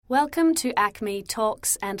Welcome to ACME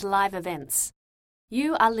Talks and Live Events.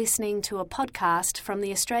 You are listening to a podcast from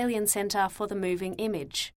the Australian Centre for the Moving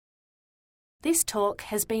Image. This talk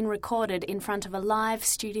has been recorded in front of a live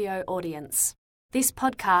studio audience. This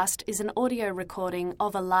podcast is an audio recording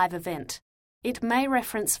of a live event. It may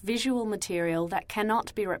reference visual material that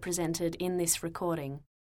cannot be represented in this recording.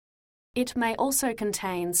 It may also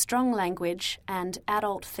contain strong language and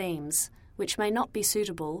adult themes, which may not be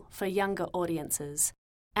suitable for younger audiences,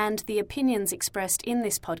 and the opinions expressed in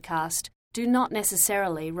this podcast do not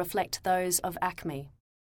necessarily reflect those of ACME.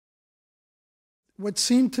 What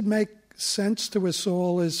seemed to make sense to us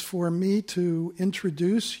all is for me to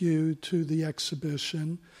introduce you to the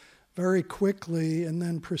exhibition very quickly and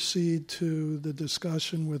then proceed to the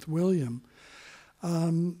discussion with William.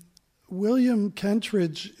 William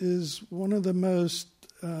Kentridge is one of the most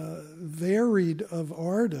varied of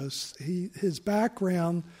artists. His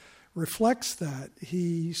background reflects that.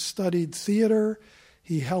 He studied theater.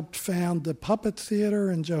 He helped found the Puppet Theater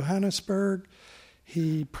in Johannesburg.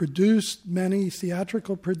 He produced many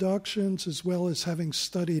theatrical productions as well as having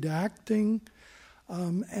studied acting.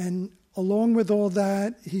 And along with all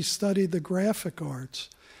that, he studied the graphic arts.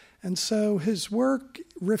 And so his work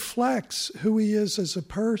reflects who he is as a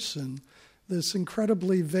person. This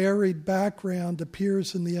incredibly varied background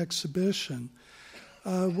appears in the exhibition.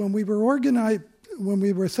 When we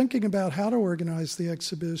were thinking about how to organize the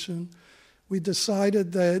exhibition, we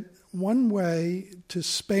decided that one way to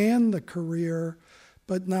span the career,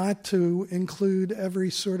 but not to include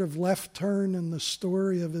every sort of left turn in the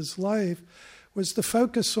story of his life, was to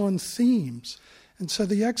focus on themes. And so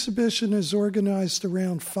the exhibition is organized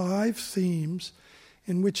around 5 themes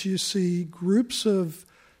in which you see groups of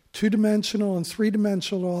two-dimensional and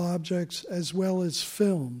three-dimensional objects as well as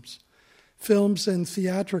films and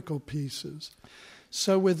theatrical pieces.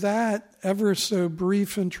 So with that ever so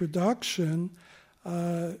brief introduction,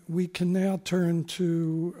 we can now turn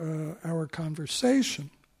to our conversation.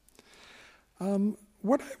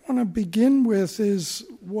 What I want to begin with is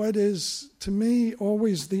what is, to me,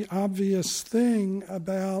 always the obvious thing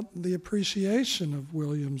about the appreciation of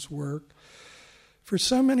William's work. For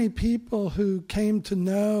so many people who came to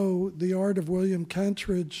know the art of William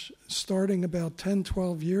Kentridge starting about 10,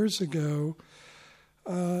 12 years ago,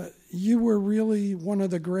 you were really one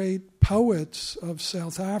of the great poets of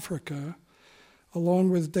South Africa,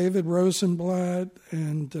 along with David Rosenblatt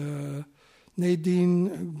and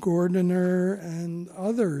Nadine Gordimer and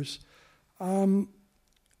others.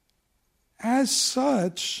 As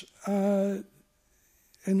such, and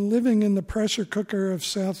living in the pressure cooker of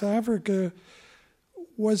South Africa,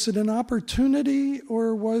 was it an opportunity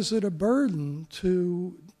or was it a burden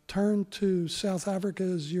to turn to South Africa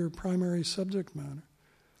as your primary subject matter?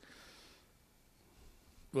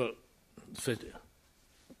 Well,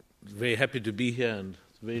 very happy to be here, and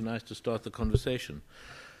it's very nice to start the conversation.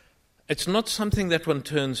 It's not something that one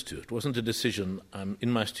turns to. It wasn't a decision. I'm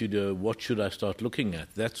in my studio, what should I start looking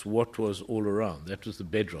at? That's what was all around. That was the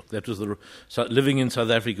bedrock. That was living in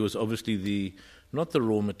South Africa was obviously not the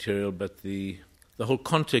raw material, but the whole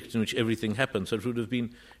context in which everything happened. So it would have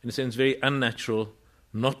been, in a sense, very unnatural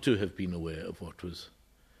not to have been aware of what was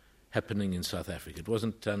happening in South Africa. It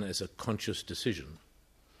wasn't done as a conscious decision.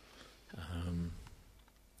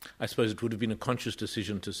 I suppose it would have been a conscious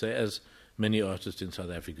decision to say, as many artists in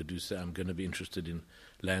South Africa do say, I'm going to be interested in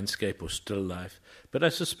landscape or still life. But I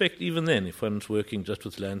suspect even then, if one's working just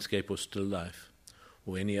with landscape or still life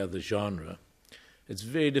or any other genre, it's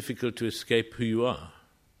very difficult to escape who you are.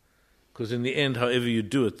 Because in the end, however you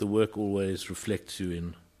do it, the work always reflects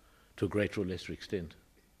you to a greater or lesser extent.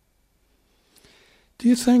 Do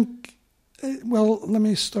you think, well, let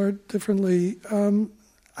me start differently.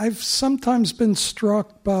 I've sometimes been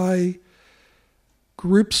struck by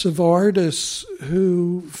groups of artists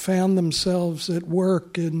who found themselves at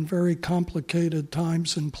work in very complicated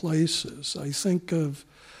times and places. I think of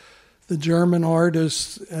the German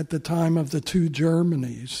artists at the time of the two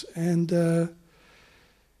Germanys. And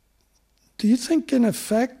do you think, in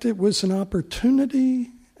effect, it was an opportunity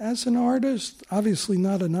as an artist? Obviously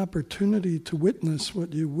not an opportunity to witness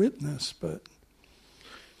what you witness, but...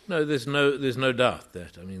 No, there's no doubt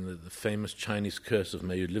that. I mean, the famous Chinese curse of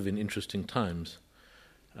may you live in interesting times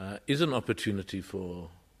is an opportunity for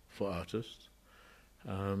artists.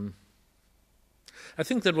 I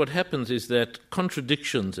think that what happens is that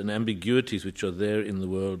contradictions and ambiguities which are there in the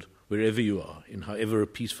world, wherever you are, in however a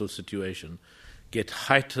peaceful situation, get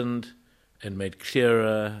heightened and made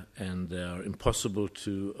clearer, and they are impossible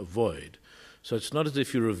to avoid. So it's not as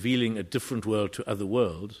if you're revealing a different world to other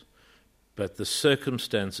worlds, but the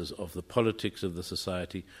circumstances of the politics of the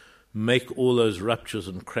society make all those ruptures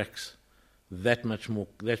and cracks that much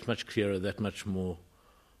clearer, that much more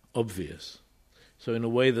obvious. So in a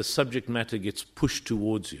way, the subject matter gets pushed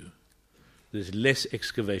towards you. There's less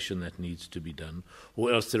excavation that needs to be done,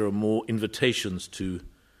 or else there are more invitations to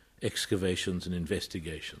excavations and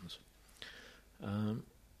investigations.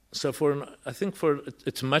 I think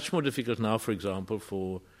it's much more difficult now, for example,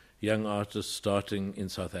 for young artists starting in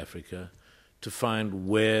South Africa to find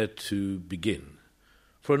where to begin,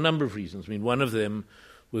 for a number of reasons. I mean, one of them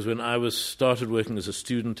was when I started working as a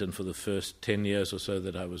student, and for the first 10 years or so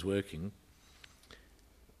that I was working,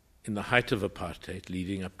 in the height of apartheid,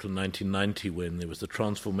 leading up to 1990, when there was the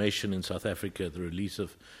transformation in South Africa, the release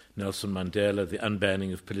of Nelson Mandela, the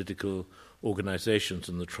unbanning of political organizations,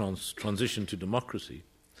 and the transition to democracy.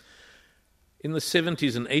 In the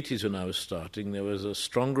 70s and 80s, when I was starting, there was a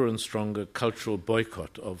stronger and stronger cultural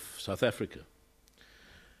boycott of South Africa.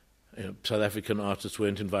 South African artists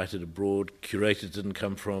weren't invited abroad, curators didn't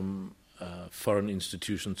come from foreign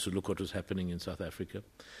institutions to look what was happening in South Africa.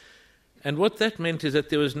 And what that meant is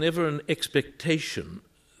that there was never an expectation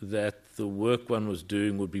that the work one was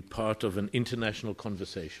doing would be part of an international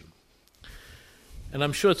conversation. And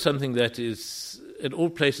I'm sure it's something that is at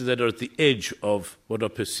all places that are at the edge of what are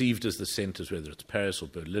perceived as the centers, whether it's Paris or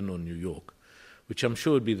Berlin or New York, which I'm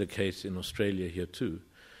sure would be the case in Australia here too,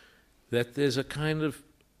 that there's a kind of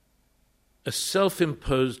a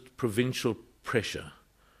self-imposed provincial pressure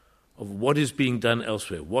of what is being done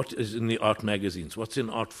elsewhere, what is in the art magazines, what's in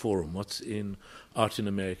Art Forum, what's in Art in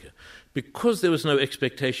America. Because there was no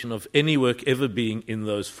expectation of any work ever being in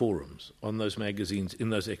those forums, on those magazines, in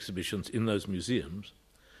those exhibitions, in those museums,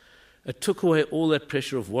 it took away all that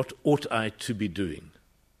pressure of what ought I to be doing,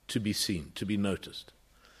 to be seen, to be noticed.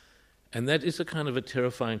 And that is a kind of a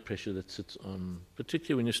terrifying pressure that sits on,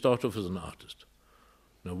 particularly when you start off as an artist.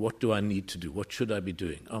 Now, what do I need to do? What should I be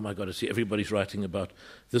doing? Oh my God, I see everybody's writing about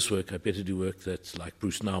this work. I'd better do work that's like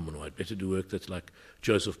Bruce Nauman, or I'd better do work that's like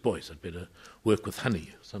Joseph Beuys. I'd better work with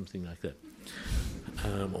honey, or something like that,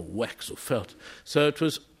 or wax or felt. So it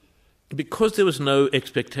was, because there was no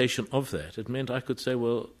expectation of that, it meant I could say,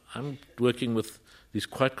 well, I'm working with these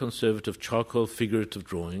quite conservative charcoal figurative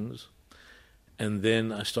drawings, and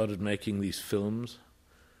then I started making these films,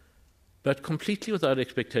 but completely without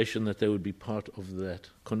expectation that they would be part of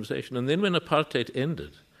that conversation. And then when apartheid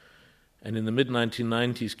ended, and in the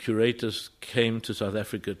mid-1990s, curators came to South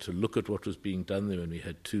Africa to look at what was being done there, and we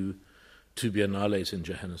had two biennales in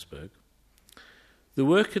Johannesburg, the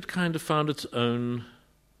work had kind of found its own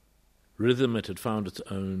rhythm, it had found its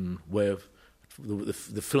own way of,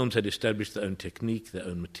 the films had established their own technique, their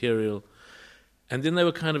own material, and then they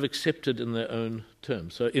were kind of accepted in their own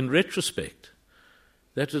terms. So in retrospect,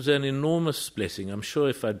 that was an enormous blessing. I'm sure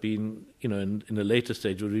if I'd been, in a later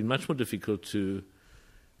stage, it would have been much more difficult to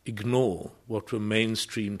ignore what were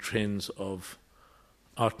mainstream trends of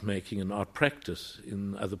art making and art practice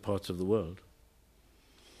in other parts of the world.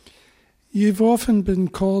 You've often been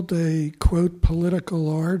called a, quote, political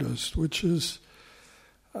artist, which is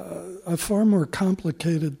a far more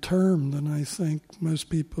complicated term than I think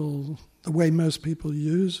the way most people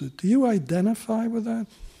use it. Do you identify with that?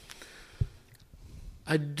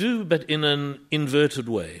 I do, but in an inverted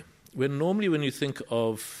way. Normally when you think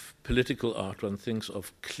of political art, one thinks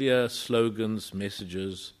of clear slogans,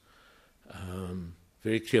 messages,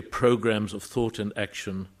 very clear programs of thought and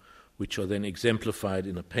action, which are then exemplified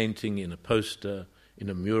in a painting, in a poster, in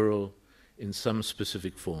a mural, in some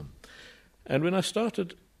specific form. And when I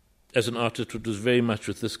started as an artist, it was very much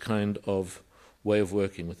with this kind of way of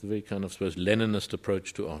working, with a very kind of, Leninist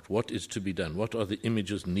approach to art. What is to be done? What are the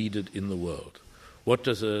images needed in the world? What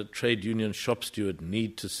does a trade union shop steward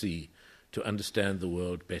need to see to understand the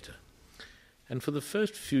world better? And for the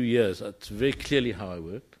first few years, that's very clearly how I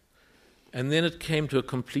worked. And then it came to a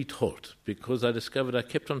complete halt, because I discovered I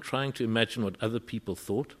kept on trying to imagine what other people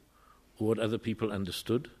thought or what other people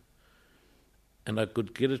understood, and I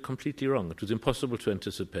could get it completely wrong. It was impossible to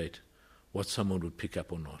anticipate what someone would pick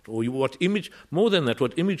up or not, or what image, more than that,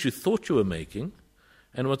 what image you thought you were making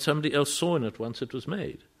and what somebody else saw in it once it was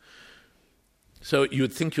made. So you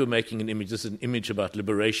would think you were making an image, this is an image about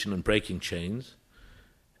liberation and breaking chains,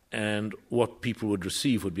 and what people would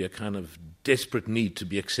receive would be a kind of desperate need to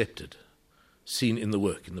be accepted, seen in the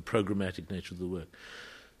work, in the programmatic nature of the work.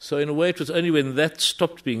 So in a way it was only when that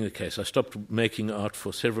stopped being the case, I stopped making art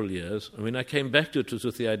for several years, and when I came back to it, it was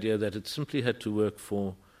with the idea that it simply had to work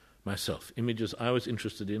for myself, images I was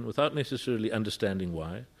interested in without necessarily understanding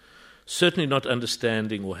why, certainly not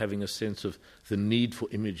understanding or having a sense of the need for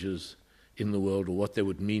images in the world or what they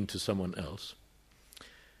would mean to someone else.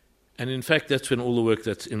 And in fact, that's when all the work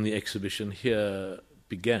that's in the exhibition here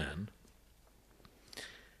began.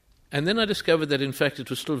 And then I discovered that, in fact, it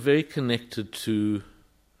was still very connected to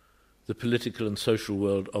the political and social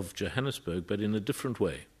world of Johannesburg, but in a different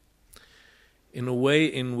way. In a way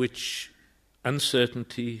in which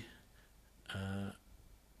uncertainty,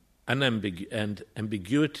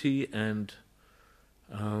 ambiguity and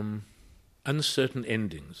uncertain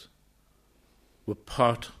endings were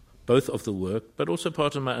part both of the work, but also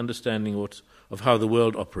part of my understanding of how the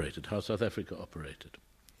world operated, how South Africa operated.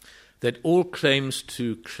 That all claims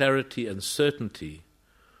to clarity and certainty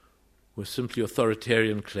were simply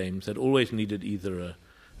authoritarian claims that always needed either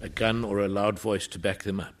a gun or a loud voice to back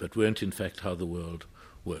them up, but weren't in fact how the world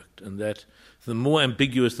worked. And that the more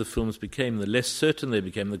ambiguous the films became, the less certain they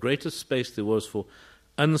became, the greater space there was for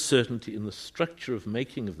uncertainty in the structure of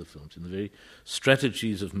making of the films, in the very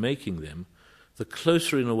strategies of making them, the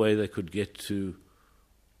closer in a way they could get to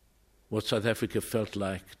what South Africa felt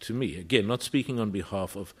like to me. Again, not speaking on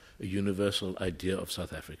behalf of a universal idea of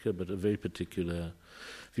South Africa, but a very particular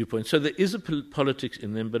viewpoint. So there is a politics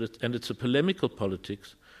in them, but it's a polemical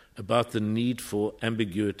politics about the need for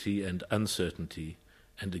ambiguity and uncertainty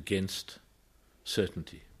and against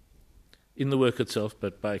certainty in the work itself,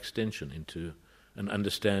 but by extension into an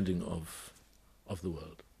understanding of the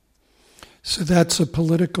world. So that's a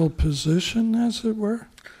political position, as it were?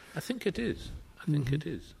 I think it is. It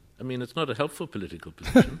is. I mean, it's not a helpful political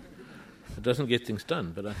position. It doesn't get things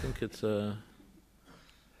done, but I think it's I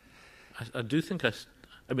do think I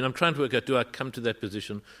mean, I'm trying to work out, do I come to that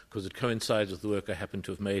position because it coincides with the work I happen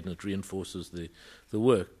to have made and it reinforces the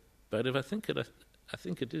work? But if I think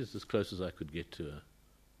it is as close as I could get to a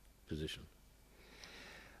position.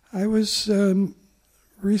 I was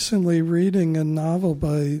recently reading a novel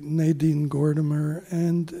by Nadine Gordimer,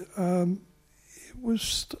 and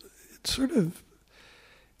it sort of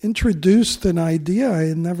introduced an idea I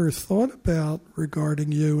had never thought about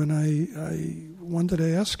regarding you, and I wanted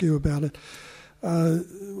to ask you about it.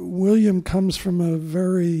 William comes from a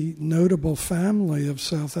very notable family of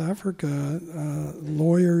South Africa,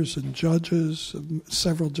 lawyers and judges of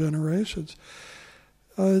several generations.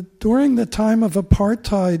 During the time of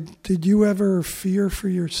apartheid, did you ever fear for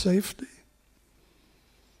your safety?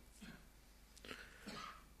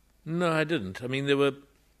 No, I didn't. I mean, there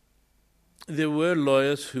were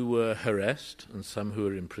lawyers who were harassed and some who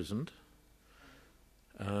were imprisoned.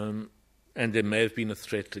 And there may have been a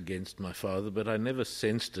threat against my father, but I never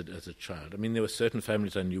sensed it as a child. I mean, there were certain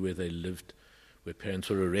families I knew where they lived, where parents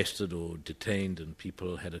were arrested or detained, and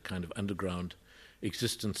people had a kind of underground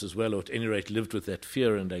existence as well, or at any rate lived with that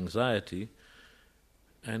fear and anxiety.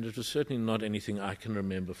 And it was certainly not anything I can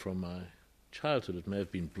remember from my childhood. It may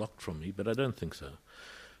have been blocked from me, but I don't think so.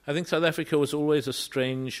 I think South Africa was always it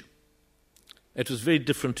was very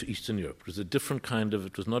different to Eastern Europe. It was a different kind of,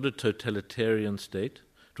 it was not a totalitarian state.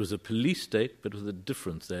 It was a police state, but with a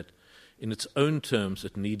difference that in its own terms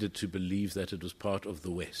it needed to believe that it was part of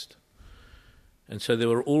the West. And so there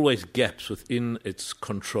were always gaps within its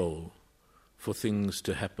control for things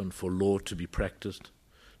to happen, for law to be practiced.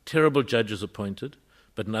 Terrible judges appointed,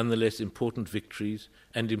 but nonetheless important victories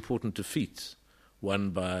and important defeats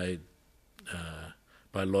won by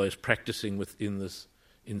lawyers practicing within this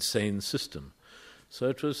insane system. So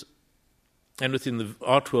it was, and within the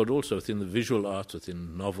art world also, within the visual arts,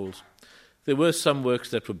 within novels, there were some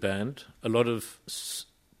works that were banned. A lot of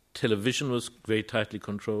television was very tightly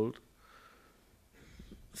controlled.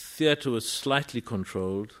 Theatre was slightly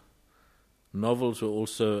controlled. Novels were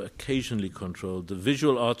also occasionally controlled. The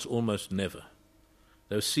visual arts almost never.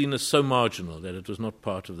 They were seen as so marginal that it was not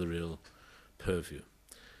part of the real purview.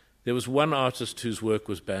 There was one artist whose work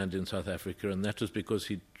was banned in South Africa, and that was because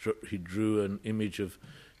he drew an image of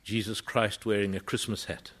Jesus Christ wearing a Christmas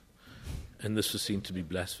hat, and this was seen to be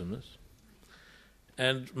blasphemous.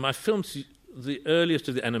 And my films, the earliest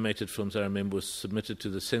of the animated films I remember, was submitted to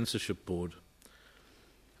the censorship board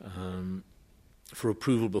for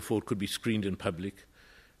approval before it could be screened in public.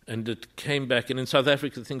 And it came back, and in South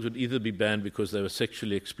Africa things would either be banned because they were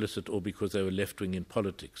sexually explicit or because they were left-wing in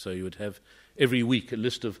politics. So you would have every week a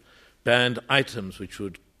list of banned items which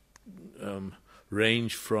would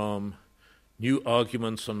range from new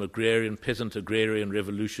arguments on peasant-agrarian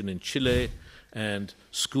revolution in Chile and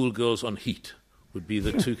schoolgirls on heat would be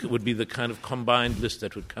the kind of combined list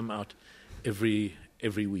that would come out every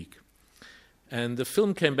week. And the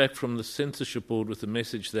film came back from the censorship board with the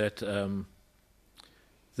message that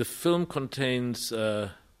the film contains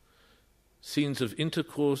scenes of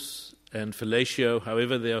intercourse and fellatio,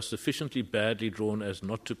 however they are sufficiently badly drawn as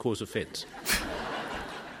not to cause offence.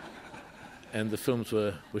 And the films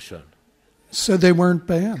were shown. So they weren't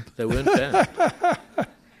banned? They weren't banned.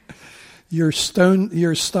 your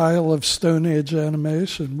style of Stone Age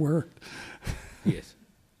animation worked. Yes.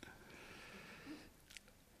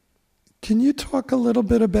 Can you talk a little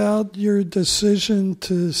bit about your decision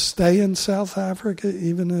to stay in South Africa,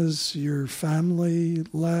 even as your family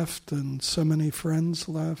left and so many friends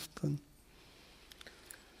left?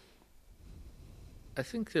 I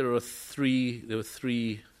think there were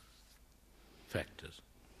three factors.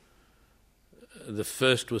 The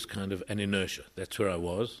first was kind of an inertia. That's where I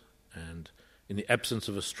was, and in the absence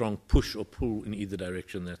of a strong push or pull in either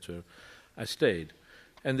direction, that's where I stayed.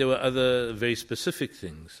 And there were other very specific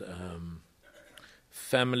things.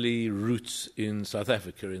 Family roots in South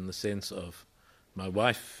Africa, in the sense of my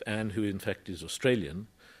wife, Anne, who in fact is Australian,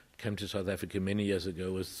 came to South Africa many years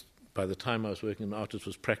ago. By the time I was working in Artis,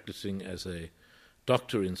 was practicing as a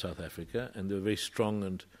doctor in South Africa, and there were very strong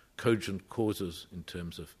and cogent causes in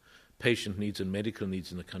terms of patient needs and medical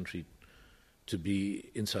needs in the country to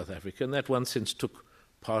be in South Africa. And that, one sense, took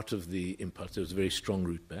part of the impulse. There was a very strong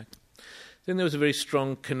route back. Then there was a very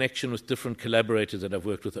strong connection with different collaborators that I've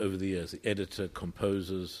worked with over the years, the editor,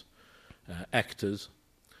 composers, actors.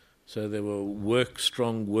 So there were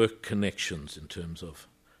strong work connections in terms of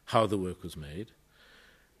how the work was made.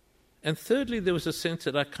 And thirdly, there was a sense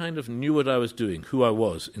that I kind of knew what I was doing, who I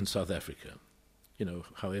was in South Africa.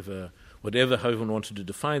 However one wanted to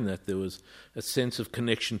define that, there was a sense of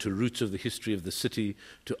connection to roots of the history of the city,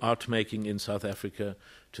 to art making in South Africa,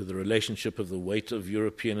 to the relationship of the weight of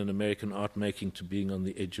European and American art making to being on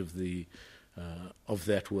the edge of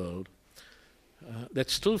that world.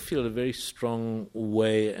 That still feel a very strong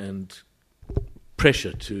way and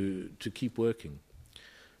pressure to keep working.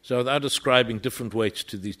 So without ascribing different weights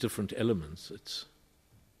to these different elements, it's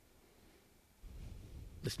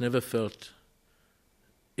never felt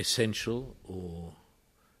essential or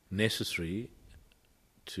necessary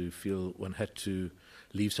to feel one had to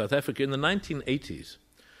leave South Africa. In the 1980s,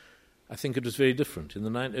 I think it was very different. In the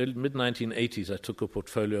mid-1980s, I took a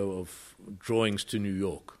portfolio of drawings to New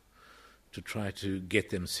York to try to get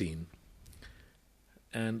them seen.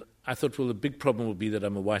 And I thought, well, the big problem will be that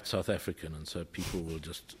I'm a white South African, and so people will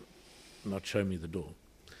just not show me the door.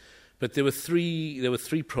 But there were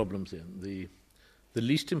three problems in. The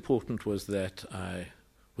least important was that I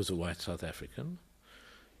was a white South African.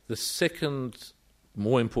 The second,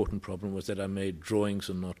 more important problem was that I made drawings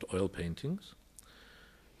and not oil paintings.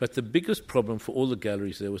 But the biggest problem for all the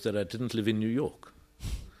galleries there was that I didn't live in New York.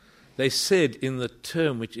 They said in the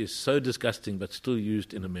term, which is so disgusting but still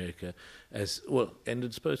used in America,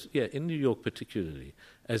 in New York particularly,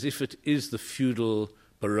 as if it is the feudal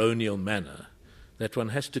baronial manor, that one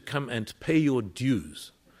has to come and pay your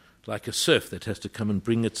dues, like a serf that has to come and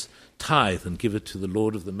bring its tithe and give it to the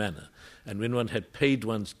lord of the manor. And when one had paid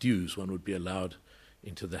one's dues, one would be allowed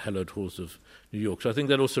into the hallowed halls of New York. So I think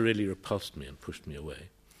that also really repulsed me and pushed me away.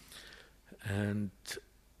 And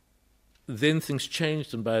then things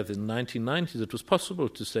changed, and by the 1990s it was possible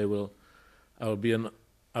to say, well, I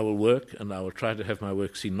will work and I will try to have my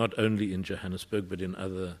work seen not only in Johannesburg but in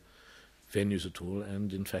other venues at all.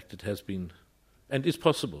 And in fact it has been, and is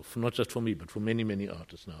possible, not just for me but for many, many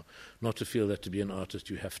artists now, not to feel that to be an artist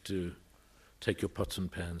you have to take your pots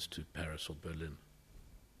and pans to Paris or Berlin.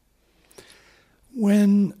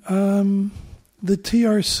 When the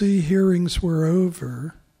TRC hearings were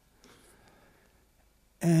over,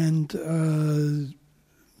 and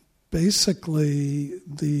basically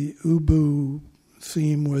the Ubu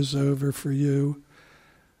theme was over for you,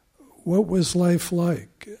 what was life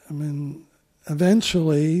like? I mean,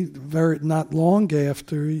 eventually, not long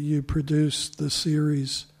after, you produced the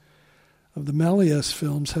series of the Méliès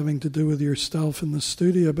films having to do with yourself in the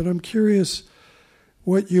studio. But I'm curious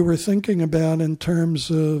what you were thinking about in terms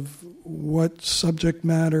of what subject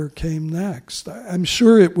matter came next. I'm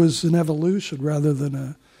sure it was an evolution rather than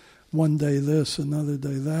a one day this, another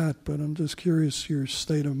day that, but I'm just curious your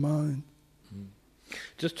state of mind.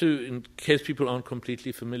 Just in case people aren't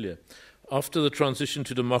completely familiar, after the transition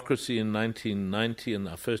to democracy in 1990 and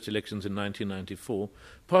our first elections in 1994,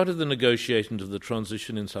 part of the negotiations of the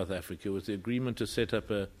transition in South Africa was the agreement to set up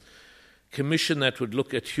a commission that would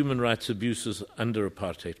look at human rights abuses under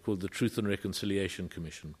apartheid, called the Truth and Reconciliation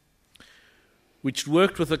Commission, which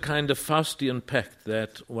worked with a kind of Faustian pact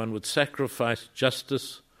that one would sacrifice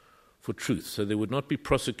justice for truth. So there would not be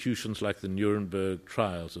prosecutions like the Nuremberg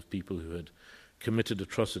trials of people who had committed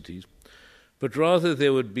atrocities, but rather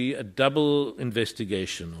there would be a double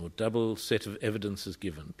investigation or double set of evidences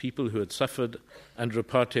given. People who had suffered under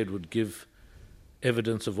apartheid would give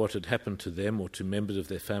evidence of what had happened to them or to members of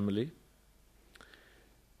their family.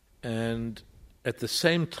 And at the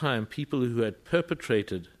same time, people who had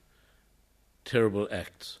perpetrated terrible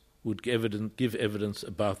acts would give evidence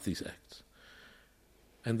about these acts.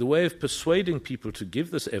 And the way of persuading people to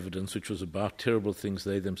give this evidence, which was about terrible things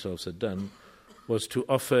they themselves had done, was to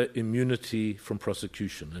offer immunity from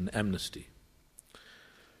prosecution, an amnesty.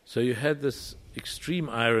 So you had this extreme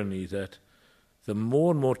irony that the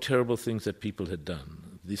more and more terrible things that people had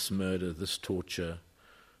done, this murder, this torture,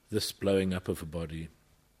 this blowing up of a body,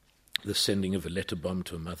 the sending of a letter bomb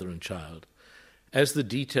to a mother and child, as the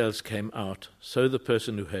details came out, so the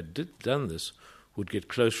person who had done this would get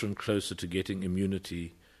closer and closer to getting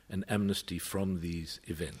immunity and amnesty from these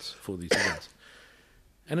events, for these events.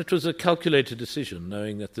 And it was a calculated decision,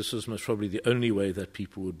 knowing that this was most probably the only way that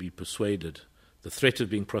people would be persuaded, the threat of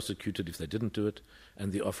being prosecuted if they didn't do it,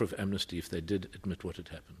 and the offer of amnesty if they did admit what had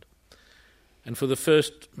happened. And for the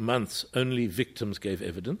first months, only victims gave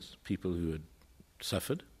evidence, people who had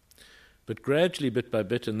suffered. But gradually, bit by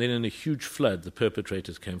bit, and then in a huge flood, the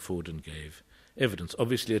perpetrators came forward and gave evidence.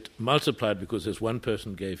 Obviously, it multiplied because as one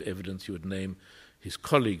person gave evidence, he would name his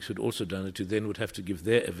colleagues who had also done it, who then would have to give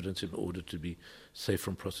their evidence in order to be safe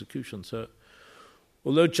from prosecution. So,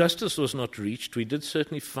 although justice was not reached, we did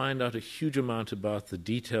certainly find out a huge amount about the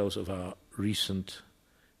details of our recent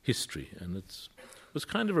history. And it was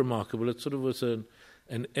kind of remarkable. It sort of was an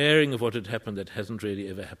airing of what had happened that hasn't really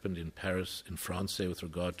ever happened in Paris, in France, say, with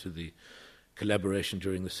regard to the collaboration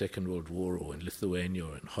during the Second World War, or in Lithuania,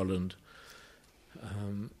 or in Holland.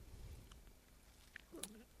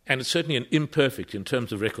 And it's certainly an imperfect, in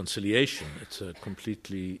terms of reconciliation, it's a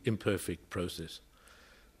completely imperfect process.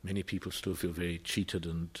 Many people still feel very cheated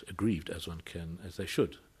and aggrieved, as they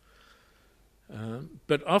should.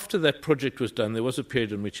 But after that project was done, there was a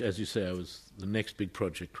period in which, as you say, the next big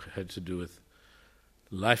project had to do with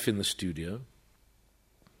life in the studio.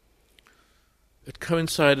 It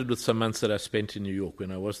coincided with some months that I spent in New York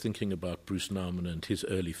when I was thinking about Bruce Nauman and his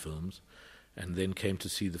early films, and then came to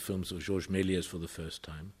see the films of Georges Méliès for the first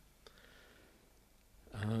time.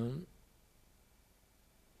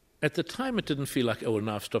 At the time, it didn't feel like,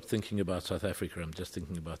 now I've stopped thinking about South Africa, I'm just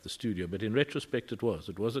thinking about the studio. But in retrospect, it was.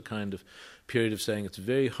 It was a kind of period of saying it's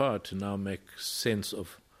very hard to now make sense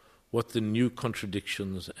of what the new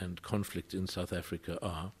contradictions and conflicts in South Africa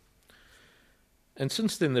are. And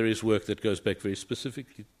since then, there is work that goes back very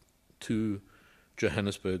specifically to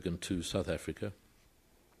Johannesburg and to South Africa.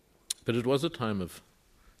 But it was a time of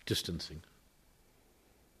distancing.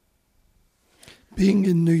 Being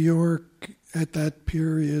in New York at that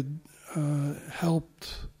period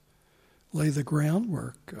helped lay the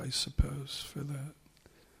groundwork, I suppose, for that.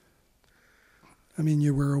 I mean,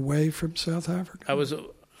 you were away from South Africa? I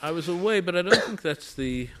was away, but I don't think that's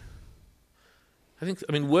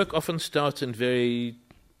work often starts in very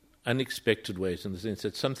unexpected ways, in the sense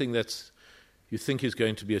that something that's you think is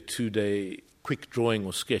going to be a 2-day quick drawing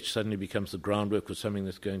or sketch suddenly becomes the groundwork for something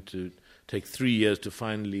that's going to take 3 years to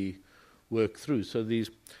finally work through. So the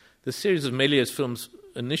series of Méliès films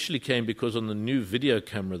initially came because on the new video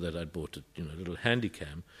camera that I'd bought, a little handy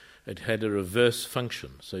cam, it had a reverse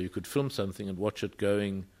function. So you could film something and watch it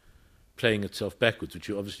playing itself backwards, which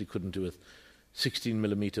you obviously couldn't do with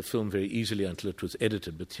 16mm film very easily until it was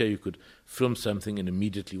edited. But here you could film something and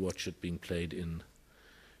immediately watch it being played in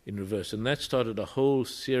reverse. And that started a whole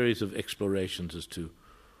series of explorations as to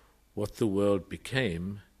what the world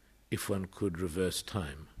became if one could reverse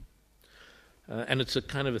time. And it's a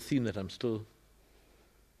kind of a theme that I'm still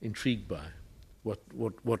intrigued by,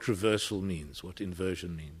 what reversal means, what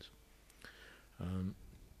inversion means.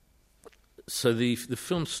 So the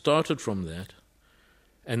film started from that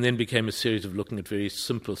and then became a series of looking at very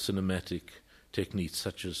simple cinematic techniques,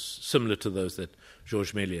 similar to those that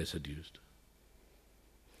Georges Méliès had used.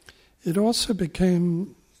 It also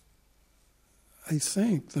became, I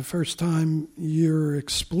think, the first time you're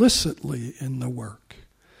explicitly in the work.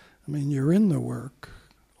 I mean, you're in the work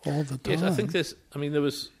all the time. Yes, I think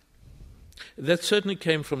that certainly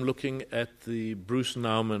came from looking at the Bruce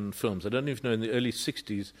Nauman films. I don't even know, in the early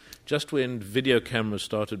 60s, just when video cameras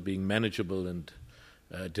started being manageable and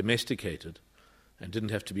domesticated and didn't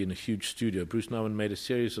have to be in a huge studio, Bruce Nauman made a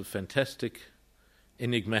series of fantastic,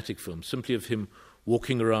 enigmatic films, simply of him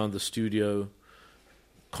walking around the studio,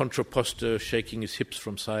 contrapposto, shaking his hips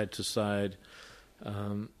from side to side.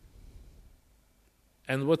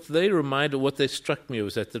 And what they struck me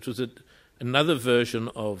was that was another version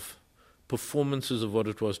of performances of what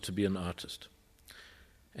it was to be an artist.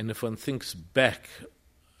 And if one thinks back,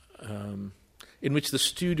 in which the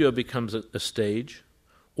studio becomes a stage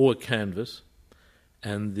or a canvas,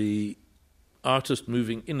 and the artist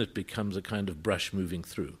moving in it becomes a kind of brush moving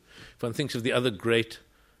through. If one thinks of the other great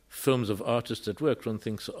films of artists that worked, one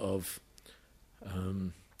thinks of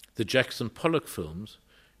the Jackson Pollock films,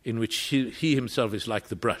 in which he himself is like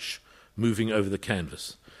the brush, moving over the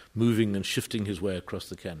canvas, moving and shifting his way across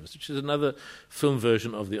the canvas, which is another film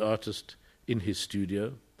version of the artist in his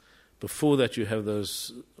studio. Before that, you have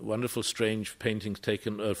those wonderful, strange films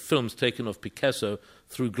taken of Picasso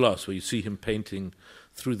through glass, where you see him painting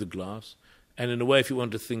through the glass. And in a way, if you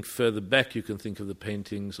want to think further back, you can think of the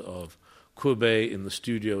paintings of Courbet in the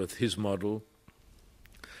studio with his model,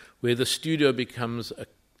 where the studio becomes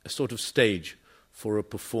a sort of stage for a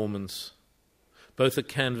performance, both a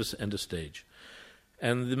canvas and a stage.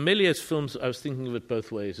 And the Méliès films, I was thinking of it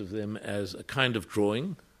both ways, of them as a kind of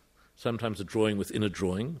drawing, sometimes a drawing within a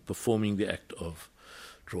drawing, performing the act of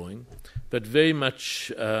drawing, but very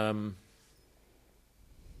much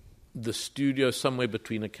the studio somewhere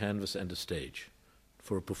between a canvas and a stage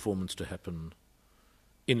for a performance to happen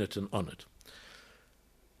in it and on it.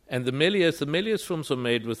 And the Méliès films were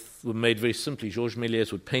made very simply. Georges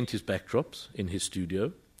Méliès would paint his backdrops in his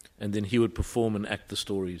studio, and then he would perform and act the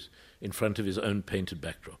stories in front of his own painted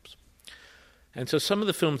backdrops. And so some of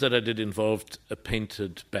the films that I did involved a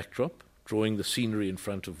painted backdrop, drawing the scenery in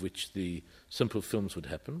front of which the simple films would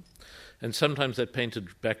happen. And sometimes that painted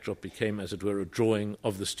backdrop became, as it were, a drawing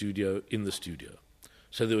of the studio in the studio.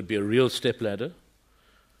 So there would be a real stepladder,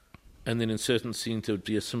 and then in certain scenes there would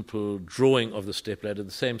be a simple drawing of the stepladder,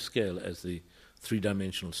 the same scale as the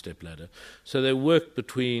three-dimensional stepladder. So they worked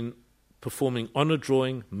between performing on a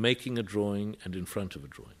drawing, making a drawing, and in front of a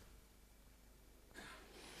drawing.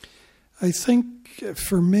 I think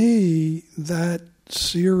for me, that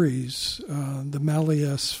series, the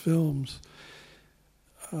Méliès films,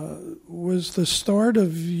 was the start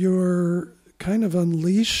of your kind of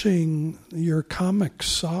unleashing your comic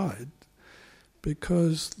side,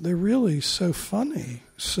 because they're really so funny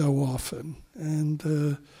so often.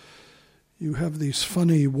 And you have these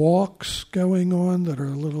funny walks going on that are a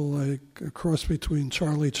little like a cross between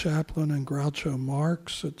Charlie Chaplin and Groucho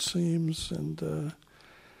Marx, it seems. And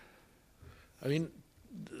I mean,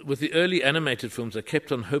 with the early animated films, I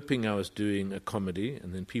kept on hoping I was doing a comedy,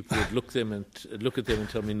 and then people would look at them and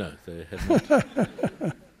tell me no, they had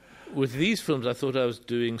not. With these films, I thought I was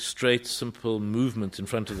doing straight, simple movements in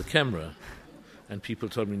front of the camera, and people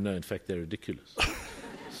told me no, in fact, they're ridiculous.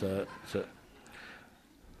 So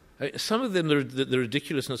some of them, the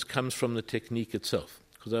ridiculousness comes from the technique itself,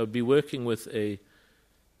 because I would be working with a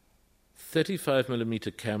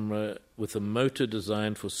 35mm camera with a motor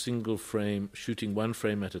designed for single frame, shooting one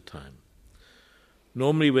frame at a time.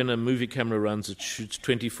 Normally when a movie camera runs, it shoots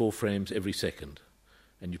 24 frames every second,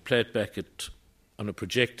 and you play it back on a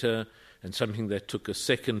projector, and something that took a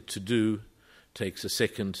second to do takes a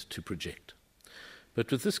second to project.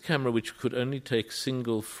 But with this camera, which could only take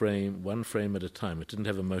single frame, one frame at a time, it didn't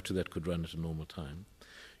have a motor that could run at a normal time,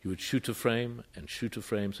 you would shoot a frame and shoot a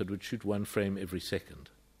frame, so it would shoot one frame every second.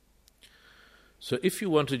 So if you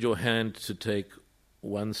wanted your hand to take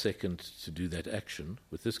 1 second to do that action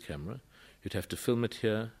with this camera, you'd have to film it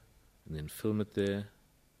here, and then film it there,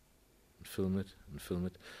 and film it, and film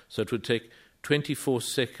it. So it would take 24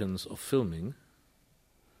 seconds of filming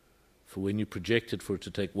for when you project it for it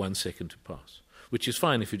to take 1 second to pass, which is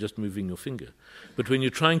fine if you're just moving your finger. But when you're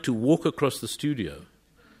trying to walk across the studio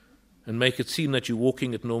and make it seem that you're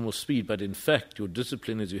walking at normal speed, but in fact your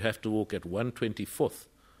discipline is you have to walk at 1/24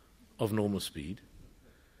 of normal speed,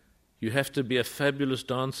 you have to be a fabulous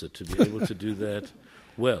dancer to be able to do that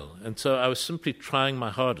well. And so I was simply trying my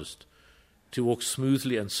hardest to walk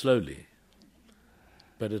smoothly and slowly,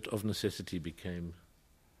 but it of necessity became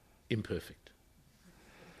imperfect.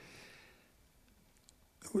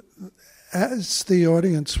 As the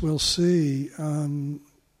audience will see,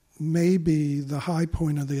 maybe the high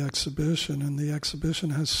point of the exhibition, and the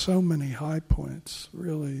exhibition has so many high points,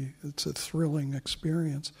 really, it's a thrilling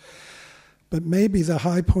experience. But maybe the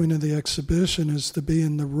high point of the exhibition is to be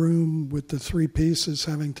in the room with the three pieces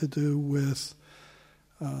having to do with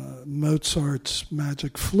Mozart's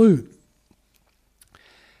Magic Flute.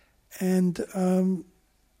 And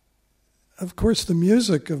of course, the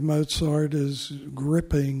music of Mozart is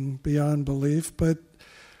gripping beyond belief, but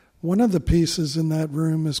one of the pieces in that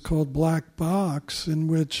room is called Black Box, in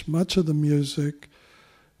which much of the music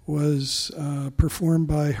was performed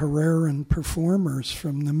by Hareran performers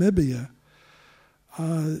from Namibia.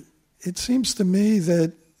 It seems to me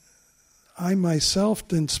that I myself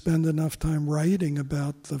didn't spend enough time writing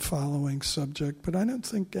about the following subject, but I don't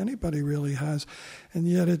think anybody really has, and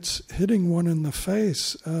yet it's hitting one in the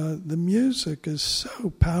face. The music is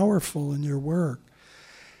so powerful in your work,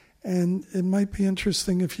 and it might be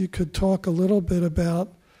interesting if you could talk a little bit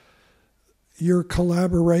about your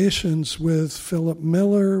collaborations with Philip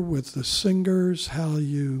Miller, with the singers, how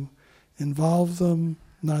you involve them,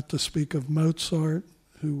 not to speak of Mozart,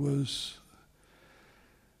 who was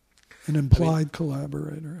an implied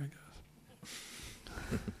collaborator, I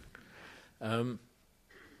guess.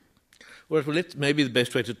 Well, maybe the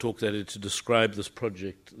best way to talk that is to describe this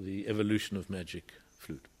project, the evolution of Magic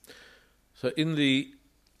Flute. So in the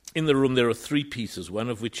room there are three pieces, one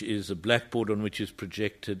of which is a blackboard on which is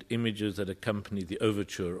projected images that accompany the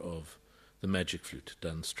overture of the Magic Flute,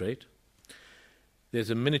 done straight. There's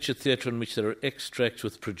a miniature theatre in which there are extracts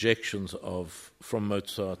with projections from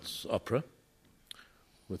Mozart's opera,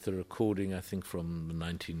 with a recording, I think, from the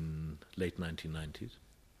late 1990s.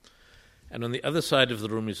 And on the other side of the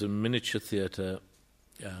room is a miniature theatre,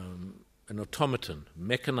 an automaton,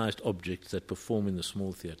 mechanized objects that perform in the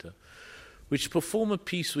small theatre, which perform a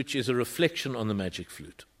piece which is a reflection on the Magic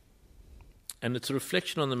Flute. And it's a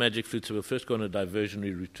reflection on the Magic Flute, so we'll first go on a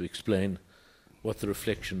diversionary route to explain what the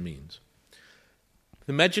reflection means.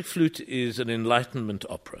 The Magic Flute is an Enlightenment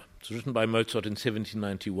opera. It's written by Mozart in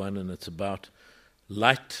 1791, and it's about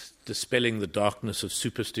light dispelling the darkness of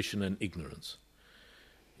superstition and ignorance.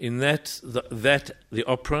 In that the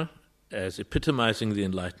opera, as epitomizing the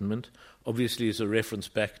Enlightenment, obviously is a reference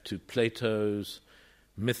back to Plato's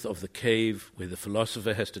myth of the cave, where the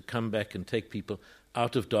philosopher has to come back and take people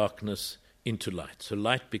out of darkness into light. So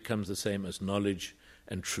light becomes the same as knowledge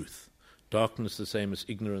and truth. Darkness the same as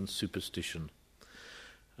ignorance, superstition,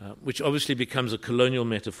 which obviously becomes a colonial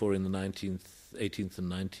metaphor in the 18th and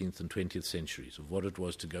 19th and 20th centuries of what it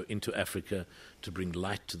was to go into Africa to bring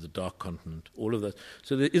light to the dark continent, all of that.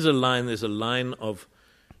 So there's a line of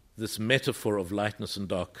this metaphor of lightness and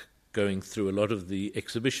dark going through a lot of the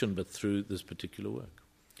exhibition, but through this particular work.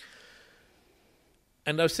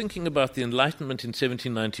 And I was thinking about the Enlightenment in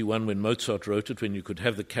 1791 when Mozart wrote it, when you could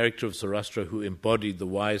have the character of Sarastro who embodied the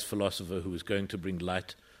wise philosopher who was going to bring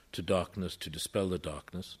light to darkness, to dispel the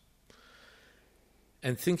darkness.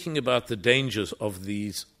 And thinking about the dangers of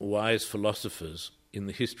these wise philosophers in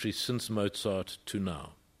the history since Mozart to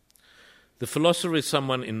now. The philosopher is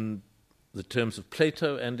someone in the terms of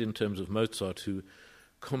Plato and in terms of Mozart who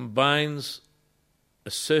combines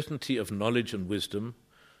a certainty of knowledge and wisdom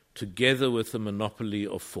together with a monopoly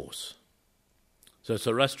of force. So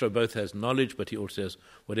Sarastro both has knowledge, but he also has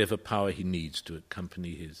whatever power he needs to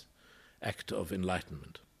accompany his act of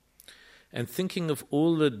enlightenment. And thinking of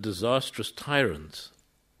all the disastrous tyrants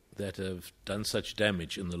that have done such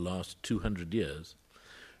damage in the last 200 years,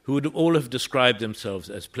 who would all have described themselves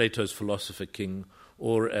as Plato's philosopher king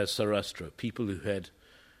or as Sarastro, people who had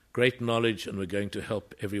great knowledge and were going to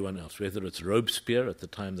help everyone else, whether it's Robespierre at the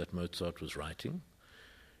time that Mozart was writing,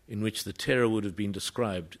 in which the terror would have been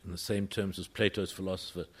described in the same terms as Plato's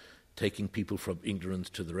philosopher, taking people from ignorance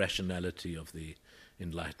to the rationality of the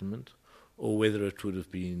Enlightenment, or whether it would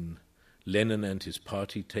have been Lenin and his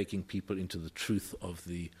party taking people into the truth of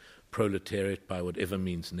the proletariat by whatever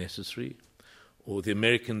means necessary, or the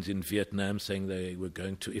Americans in Vietnam saying they were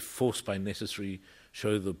going to, if forced by necessary,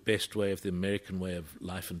 show the best way of the American way of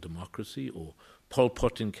life and democracy, or Pol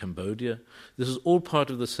Pot in Cambodia. This is all part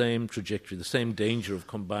of the same trajectory, the same danger of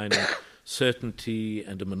combining certainty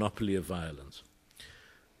and a monopoly of violence.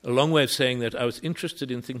 A long way of saying that I was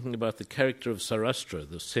interested in thinking about the character of Sarastro,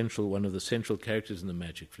 one of the central characters in the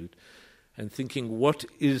Magic Flute, and thinking what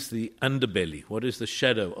is the underbelly, what is the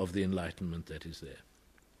shadow of the Enlightenment that is there.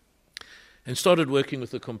 And started working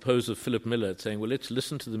with the composer Philip Miller, saying, well, let's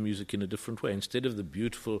listen to the music in a different way. Instead of the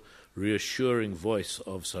beautiful, reassuring voice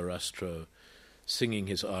of Sarastro singing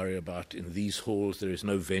his aria about, in these halls there is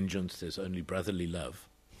no vengeance, there's only brotherly love,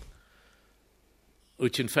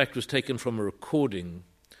 which in fact was taken from a recording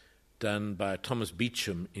done by Thomas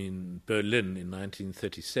Beecham in Berlin in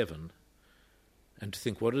 1937, and to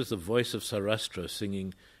think, what is the voice of Sarastro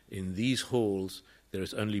singing, in these halls there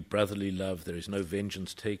is only brotherly love, there is no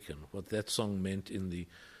vengeance taken. What that song meant in the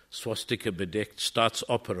swastika-bedecked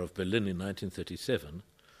Staatsoper of Berlin in 1937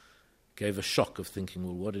 gave a shock of thinking,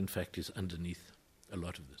 well, what in fact is underneath a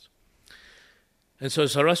lot of this? And so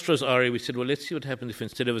Sarastro's aria, we said, well, let's see what happens if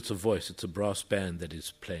instead of it's a voice, it's a brass band that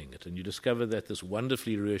is playing it. And you discover that this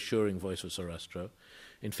wonderfully reassuring voice of Sarastro,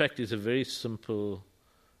 in fact, is a very simple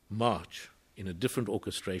march. In a different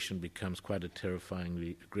orchestration becomes quite a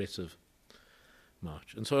terrifyingly aggressive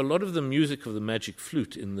march. And so a lot of the music of the Magic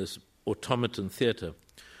Flute in this automaton theatre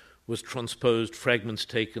was transposed, fragments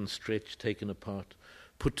taken, stretched, taken apart,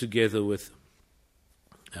 put together with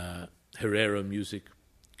Herrero music.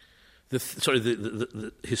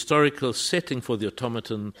 The historical setting for the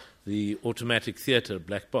automaton, the automatic theatre,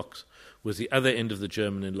 black box, was the other end of the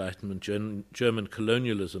German Enlightenment, German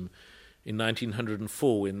colonialism, in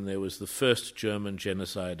 1904, when there was the first German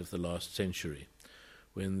genocide of the last century,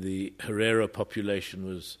 when the Herero population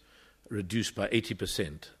was reduced by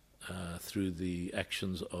 80% through the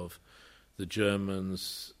actions of the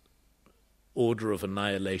Germans' order of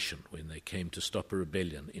annihilation when they came to stop a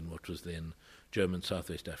rebellion in what was then German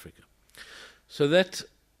Southwest Africa. So that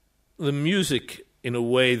the music, in a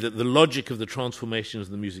way, that the logic of the transformations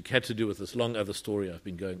of the music had to do with this long other story I've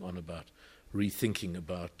been going on about, rethinking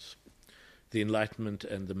about the Enlightenment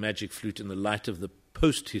and the magic flute in the light of the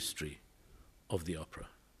post-history of the opera.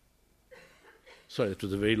 Sorry, that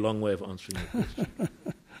was a very long way of answering your question.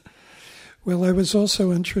 Well, I was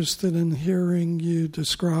also interested in hearing you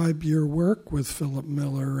describe your work with Philip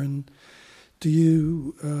Miller, and do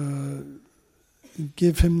you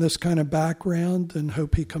give him this kind of background and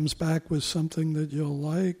hope he comes back with something that you'll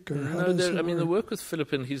like? Or the work with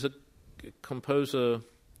Philip, and he's a composer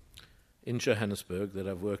in Johannesburg that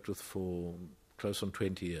I've worked with for close on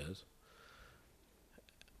 20 years,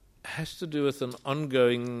 has to do with an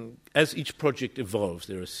ongoing, as each project evolves,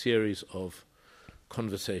 there are a series of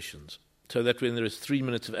conversations. So that when there is 3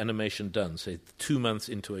 minutes of animation done, say 2 months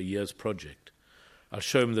into a year's project, I'll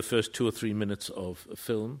show him the first 2 or 3 minutes of a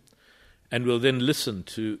film, and we'll then listen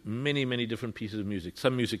to many, many different pieces of music.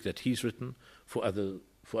 Some music that he's written for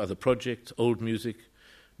other projects, old music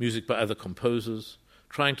by other composers,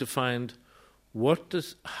 trying to find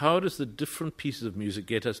how does the different pieces of music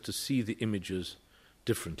get us to see the images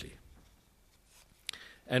differently.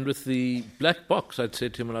 And with the black box, I'd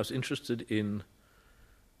said to him, well, I was interested in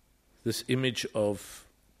this image of,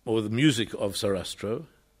 or the music of Sarastro,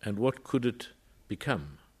 and what could it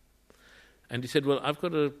become? And he said, well, I've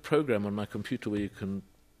got a program on my computer where you can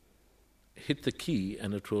hit the key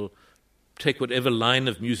and it will take whatever line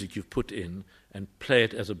of music you've put in and play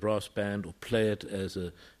it as a brass band or play it as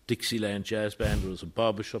a Dixieland jazz band or as a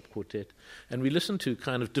barbershop quartet. And we listened to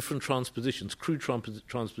kind of different transpositions, crude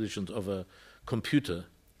transpositions of a computer,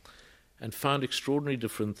 and found extraordinary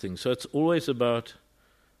different things. So it's always about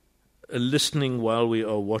listening while we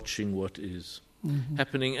are watching what is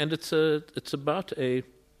happening, and it's about an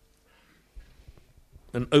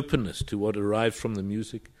openness to what arrives from the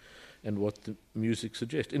music and what the music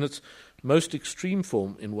suggests. In its most extreme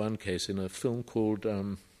form, in one case, in a film called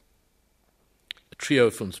a trio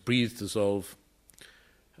of films, Breathe, Dissolve,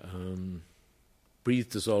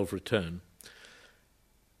 Return.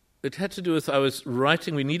 It had to do with, I was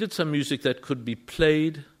writing, we needed some music that could be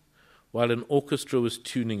played while an orchestra was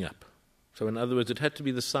tuning up. So in other words, it had to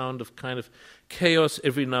be the sound of kind of chaos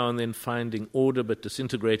every now and then finding order but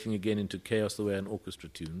disintegrating again into chaos the way an orchestra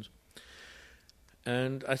tunes.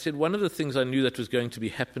 And I said one of the things I knew that was going to be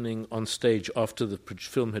happening on stage after the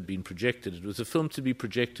film had been projected, it was a film to be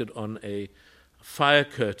projected on a fire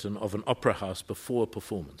curtain of an opera house before a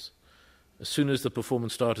performance. As soon as the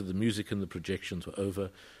performance started, the music and the projections were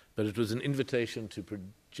over, but it was an invitation to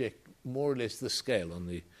project more or less the scale on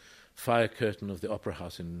the fire curtain of the opera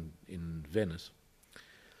house in Venice.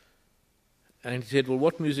 And he said, well,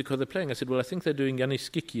 what music are they playing? I said, well, I think they're doing Janis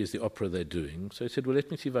Kiki is the opera they're doing. So he said, well, let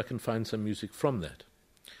me see if I can find some music from that.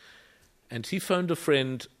 And he phoned a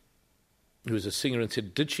friend who was a singer and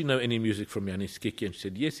said, did she know any music from Janis Kiki? And she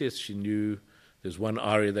said, yes, she knew. There's one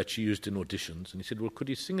aria that she used in auditions. And he said, well, could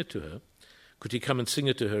he sing it to her? Could he come and sing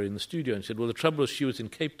it to her in the studio? And he said, well, the trouble is she was in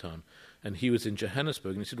Cape Town and he was in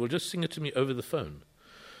Johannesburg. And he said, well, just sing it to me over the phone.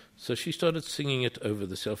 So she started singing it over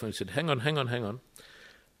the cell phone. He said, hang on.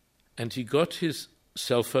 And he got his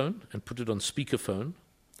cell phone and put it on speakerphone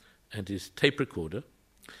and his tape recorder.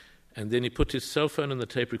 And then he put his cell phone and the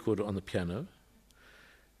tape recorder on the piano.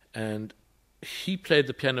 And he played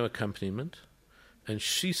the piano accompaniment. And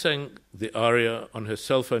she sang the aria on her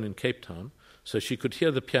cell phone in Cape Town. So she could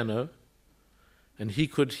hear the piano. And he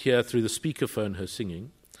could hear through the speakerphone her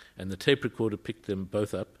singing. And the tape recorder picked them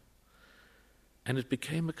both up. And it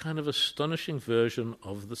became a kind of astonishing version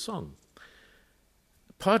of the song.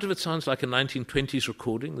 Part of it sounds like a 1920s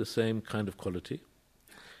recording, the same kind of quality.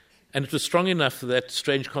 And it was strong enough for that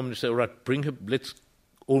strange comedy to say, all right, bring her, let's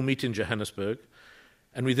all meet in Johannesburg.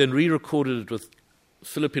 And we then re-recorded it with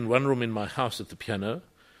Philip in one room in my house at the piano,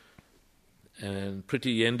 and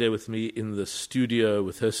Pretty Yende with me in the studio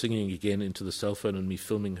with her singing again into the cell phone and me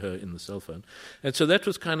filming her in the cell phone. And so that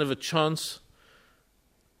was kind of a chance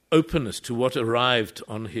openness to what arrived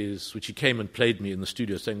on his, which he came and played me in the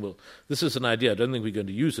studio, saying, well, this is an idea, I don't think we're going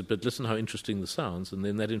to use it, but listen how interesting the sounds. And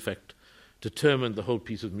then that, in fact, determined the whole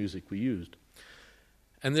piece of music we used.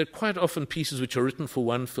 And there are quite often pieces which are written for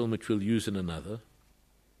one film which we'll use in another,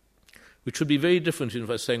 which would be very different if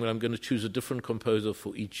I was saying, well, I'm going to choose a different composer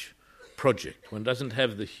for each project. One doesn't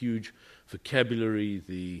have the huge vocabulary,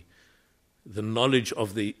 the knowledge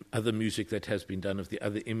of the other music that has been done, of the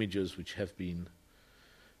other images which have been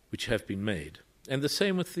which have been made. And the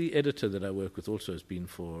same with the editor that I work with also has been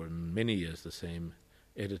for many years the same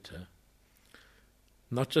editor.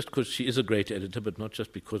 Not just because she is a great editor, but not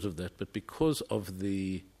just because of that, but because of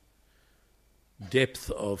the depth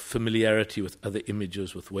of familiarity with other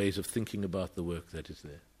images, with ways of thinking about the work that is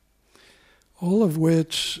there. All of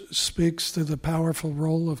which speaks to the powerful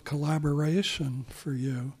role of collaboration for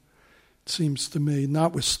you, it seems to me,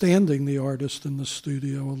 notwithstanding the artist in the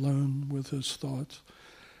studio alone with his thoughts.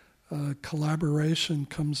 Collaboration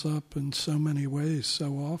comes up in so many ways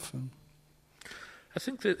so often. I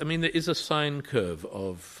think that, there is a sine curve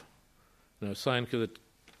of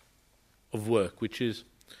work, which is,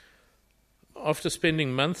 after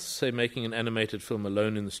spending months, say, making an animated film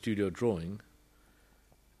alone in the studio drawing,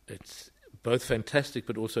 it's both fantastic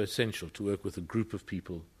but also essential to work with a group of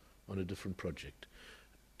people on a different project.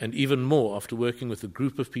 And even more, after working with a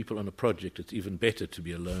group of people on a project, it's even better to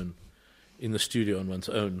be alone in the studio on one's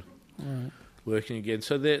own, right, working again.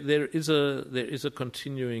 So there is a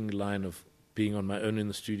continuing line of being on my own in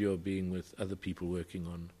the studio, or being with other people working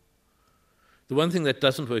on. The one thing that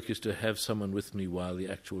doesn't work is to have someone with me while the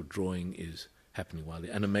actual drawing is happening, while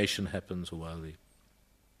the animation happens, or while the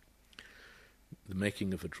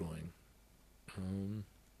making of a drawing.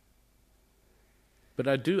 But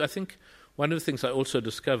I think one of the things I also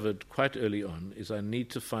discovered quite early on is I need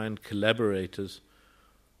to find collaborators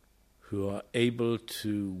who are able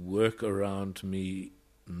to work around me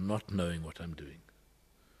not knowing what I'm doing.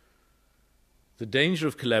 The danger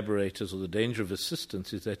of collaborators, or the danger of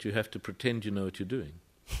assistants, is that you have to pretend you know what you're doing.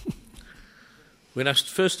 When I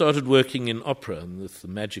first started working in opera and with the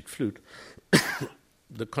Magic Flute,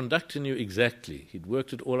 the conductor knew exactly, he'd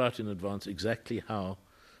worked it all out in advance, exactly how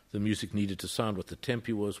the music needed to sound, what the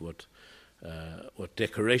tempi was, what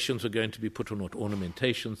decorations were going to be put on, what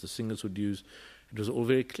ornamentations the singers would use. It was all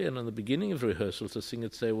very clear. And in the beginning of rehearsals, the singer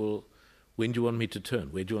would say, well, when do you want me to turn?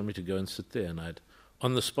 Where do you want me to go and sit there? And I'd,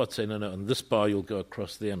 on the spot, say, no, on this bar you'll go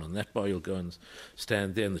across there, and on that bar you'll go and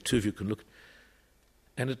stand there, and the two of you can look.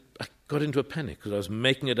 And I got into a panic, because I was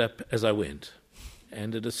making it up as I went.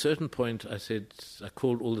 And at a certain point, I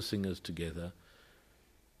called all the singers together.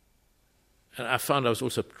 And I found I was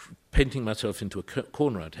also painting myself into a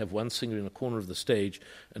corner. I'd have one singer in a corner of the stage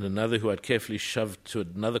and another who I'd carefully shoved to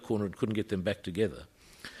another corner and couldn't get them back together.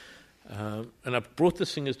 And I brought the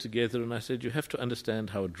singers together and I said, you have to understand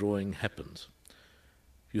how a drawing happens.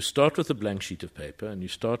 You start with a blank sheet of paper and you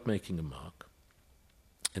start making a mark.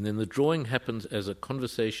 And then the drawing happens as a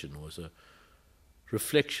conversation, or as a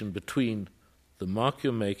reflection between the mark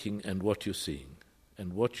you're making and what you're seeing.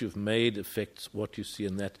 And what you've made affects what you see,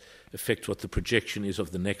 and that affects what the projection is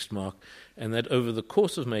of the next mark. And that over the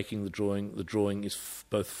course of making the drawing is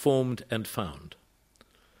both formed and found.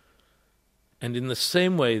 And in the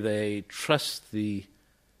same way they trust the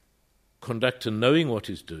conductor knowing what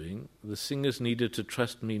he's doing, the singers needed to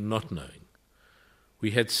trust me not knowing.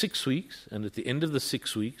 We had 6 weeks, and at the end of the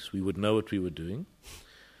 6 weeks we would know what we were doing.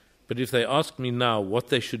 But if they asked me now what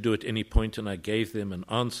they should do at any point and I gave them an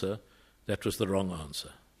answer, that was the wrong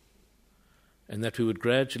answer. And that we would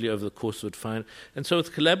gradually over the course of it find. And so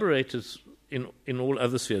with collaborators in all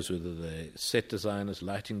other spheres, whether they're set designers,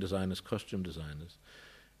 lighting designers, costume designers,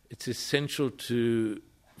 it's essential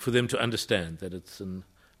for them to understand that it's an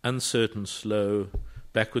uncertain, slow,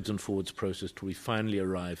 backwards and forwards process till we finally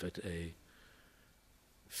arrive at a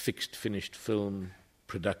fixed, finished film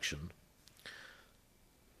production.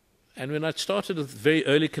 And when I started with very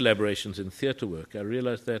early collaborations in theatre work, I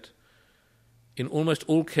realized that in almost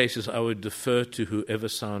all cases I would defer to whoever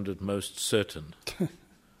sounded most certain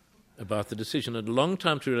about the decision. It took a long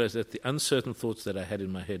time to realize that the uncertain thoughts that I had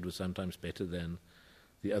in my head were sometimes better than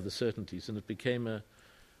the other certainties, and it became a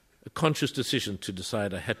conscious decision to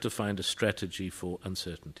decide I had to find a strategy for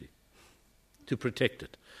uncertainty, to protect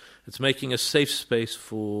it. It's making a safe space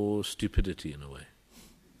for stupidity in a way.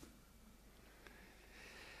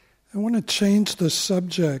 I want to change the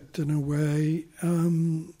subject in a way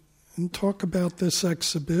and talk about this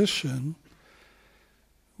exhibition,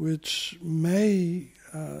 which may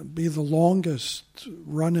be the longest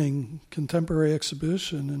running contemporary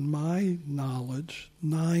exhibition in my knowledge.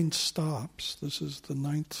 9 stops. This is the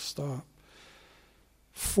 9th stop.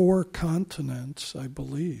 4 continents, I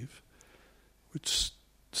believe, which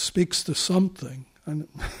speaks to something. And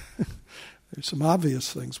there's some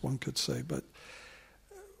obvious things one could say, but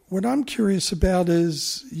what I'm curious about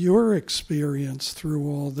is your experience through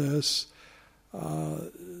all this.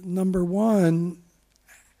 Number one,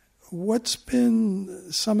 what's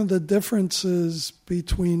been some of the differences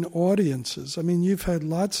between audiences? I mean, you've had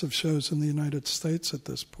lots of shows in the United States at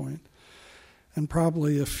this point, and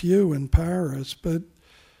probably a few in Paris, but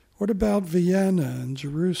What about Vienna and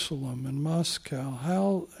Jerusalem and Moscow?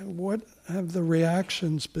 What have the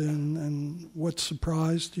reactions been, and what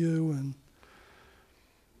surprised you? And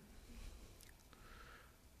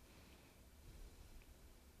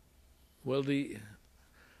well, I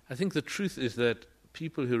think the truth is that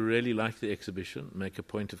people who really like the exhibition make a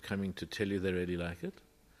point of coming to tell you they really like it.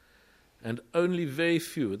 And only very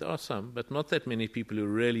few, there are some, but not that many people who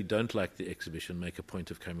really don't like the exhibition make a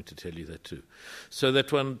point of coming to tell you that too. So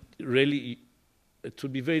that one really, it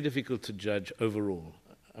would be very difficult to judge overall.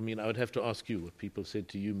 I mean, I would have to ask you what people said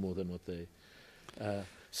to you more than what they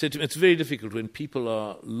said to me. It's very difficult when people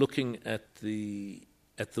are looking at the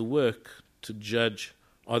work to judge,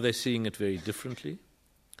 are they seeing it very differently?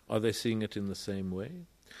 Are they seeing it in the same way?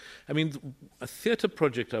 I mean, a theatre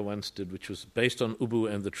project I once did, which was based on Ubu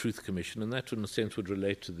and the Truth Commission, and that in a sense would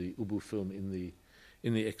relate to the Ubu film in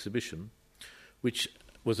the exhibition, which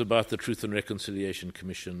was about the Truth and Reconciliation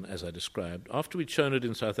Commission, as I described. After we'd shown it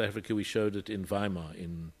in South Africa, we showed it in Weimar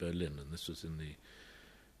in Berlin, and this was in the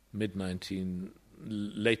late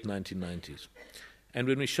 1990s. And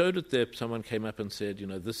when we showed it there, someone came up and said,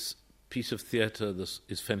 this piece of theatre, this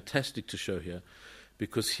is fantastic to show here,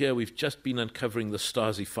 because here we've just been uncovering the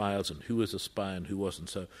Stasi files and who was a spy and who wasn't.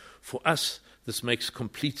 So for us, this makes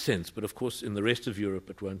complete sense. But of course, in the rest of Europe,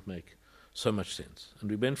 it won't make so much sense. And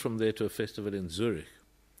we went from there to a festival in Zurich,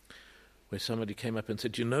 where somebody came up and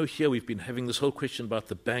said, here we've been having this whole question about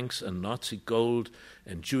the banks and Nazi gold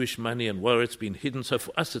and Jewish money and where it's been hidden. So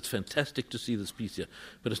for us, it's fantastic to see this piece here.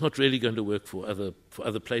 But it's not really going to work for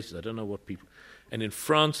other places. I don't know what people... And in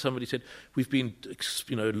France, somebody said, we've been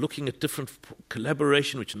looking at different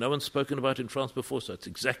collaboration, which no one's spoken about in France before, so it's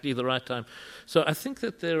exactly the right time. So I think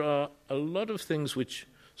that there are a lot of things which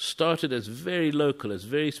started as very local, as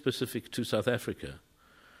very specific to South Africa,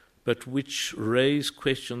 but which raise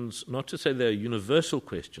questions, not to say they're universal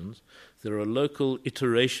questions, there are local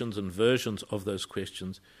iterations and versions of those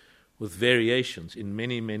questions with variations in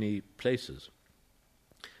many, many places.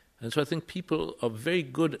 And so I think people are very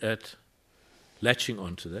good at latching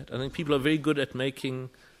onto that. I think people are very good at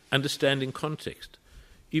understanding context.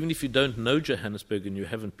 Even if you don't know Johannesburg and you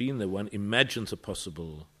haven't been there, one imagines a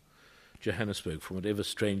possible Johannesburg from whatever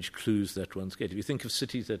strange clues that one's get. If you think of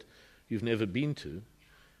cities that you've never been to,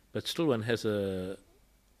 but still one has a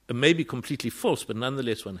maybe completely false, but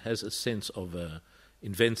nonetheless one has a sense of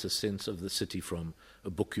invents a sense of the city from a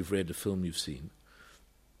book you've read, a film you've seen.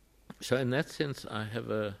 So in that sense, I have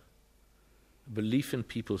a belief in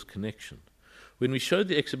people's connection. When we showed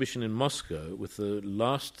the exhibition in Moscow with the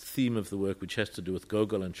last theme of the work, which has to do with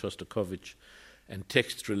Gogol and Shostakovich and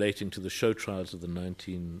texts relating to the show trials of the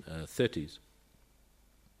 1930s,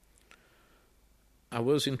 I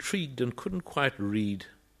was intrigued and couldn't quite read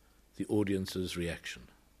the audience's reaction.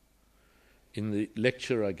 In the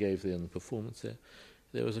lecture I gave there and the performance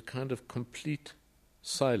there was a kind of complete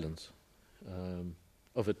silence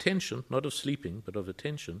of attention, not of sleeping, but of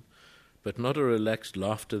attention, but not a relaxed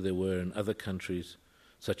laughter there were in other countries,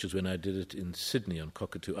 such as when I did it in Sydney on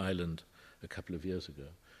Cockatoo Island a couple of years ago,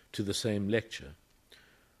 to the same lecture,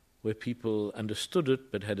 where people understood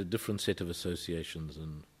it but had a different set of associations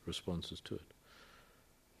and responses to it.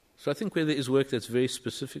 So I think where there is work that's very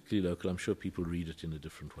specifically local, I'm sure people read it in a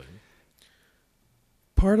different way.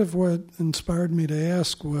 Part of what inspired me to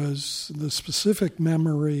ask was the specific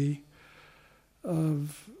memory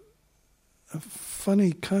of a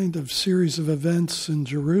funny kind of series of events in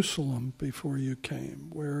Jerusalem before you came,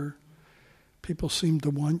 where people seemed to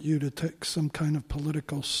want you to take some kind of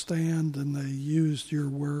political stand, and they used your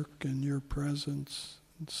work and your presence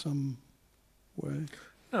in some way.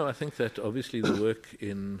 No, I think that obviously the work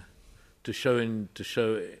to show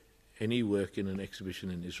any work in an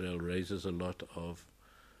exhibition in Israel raises a lot of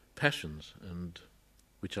passions, and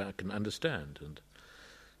which I can understand. And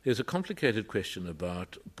there's a complicated question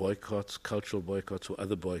about boycotts, cultural boycotts or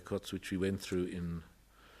other boycotts, which we went through in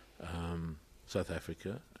South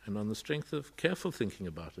Africa. And on the strength of careful thinking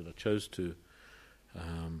about it, I chose to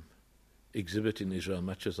exhibit in Israel,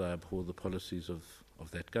 much as I abhor the policies of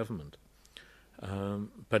that government.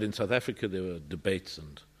 But in South Africa, there were debates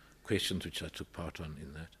and questions which I took part on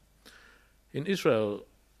in that. In Israel,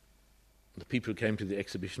 the people who came to the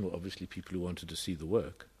exhibition were obviously people who wanted to see the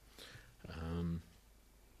work.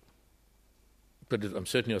 But I'm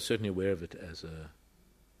certainly aware of it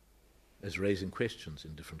as raising questions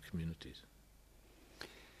in different communities.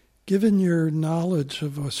 Given your knowledge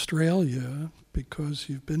of Australia, because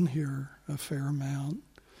you've been here a fair amount,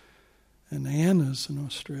 and Anna's an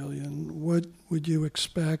Australian, what would you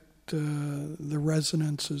expect the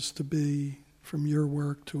resonances to be from your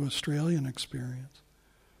work to Australian experience?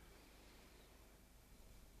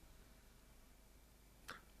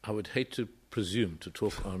 I would hate to presume to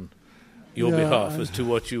talk on your behalf as to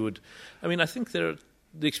what you would. I mean, I think the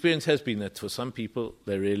experience has been that for some people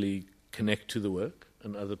they really connect to the work,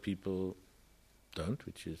 and other people don't,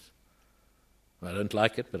 which is, I don't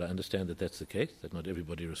like it, but I understand that that's the case, that not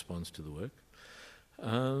everybody responds to the work.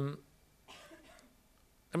 I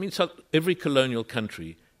mean, every colonial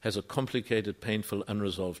country has a complicated, painful,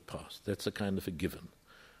 unresolved past. That's a kind of a given.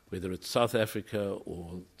 Whether it's South Africa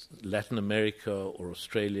or Latin America or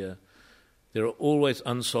Australia, there are always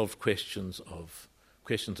unsolved questions of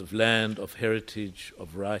land, of heritage,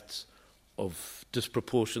 of rights, of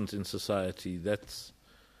disproportions in society. That's.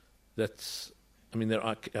 I mean,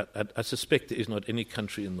 I suspect there is not any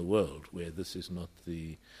country in the world where this is not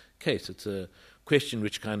the case. It's a question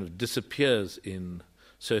which kind of disappears in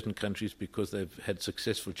certain countries because they've had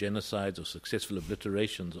successful genocides or successful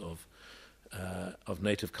obliterations of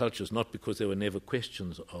native cultures, not because there were never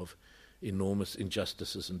questions of enormous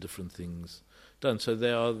injustices and different things done. So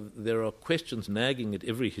there are questions nagging at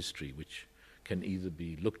every history which can either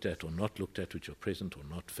be looked at or not looked at, which are present or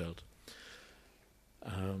not felt.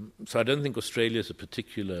 So I don't think Australia is a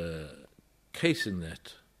particular case in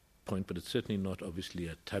that point, but it's certainly not obviously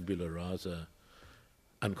a tabula rasa,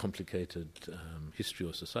 uncomplicated history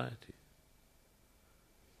or society.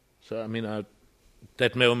 So I mean,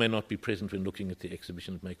 that may or may not be present when looking at the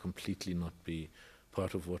exhibition. It may completely not be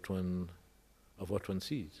part of what one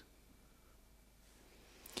sees.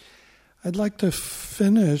 I'd like to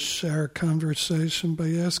finish our conversation by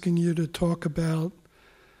asking you to talk about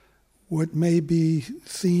what may be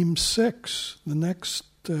theme 6, the next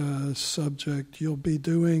subject. You'll be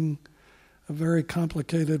doing a very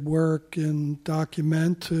complicated work in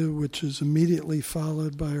Documenta, which is immediately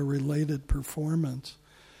followed by a related performance.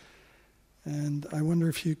 And I wonder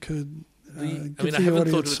if you could give the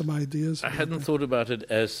audience some ideas. I hadn't thought about it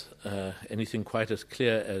as anything quite as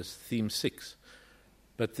clear as theme 6,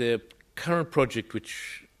 but the current project,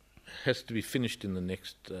 which has to be finished in the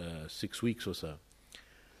next 6 weeks or so,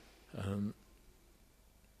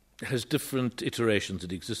 has different iterations.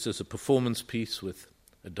 It exists as a performance piece with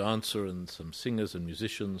a dancer and some singers and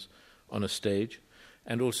musicians on a stage,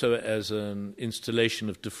 and also as an installation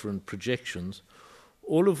of different projections,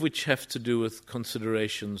 all of which have to do with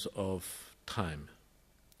considerations of time,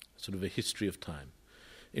 sort of a history of time.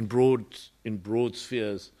 In broad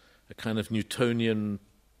spheres, a kind of Newtonian,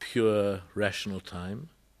 pure, rational time,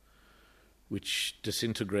 which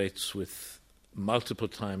disintegrates with multiple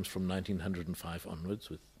times from 1905 onwards,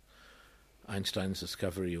 with Einstein's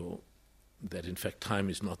discovery that in fact time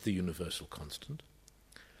is not the universal constant,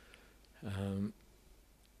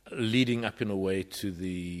 leading up in a way to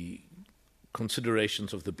the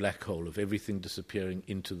considerations of the black hole, of everything disappearing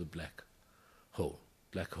into the black hole,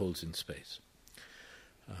 black holes in space,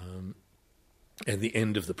 and the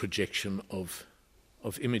end of the projection of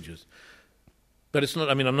images. But it's not,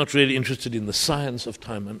 I mean, I'm not really interested in the science of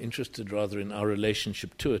time. I'm interested rather in our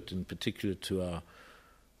relationship to it, in particular to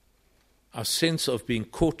our sense of being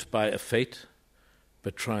caught by a fate,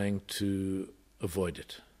 but trying to avoid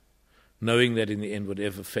it. Knowing that in the end,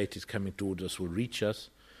 whatever fate is coming towards us will reach us,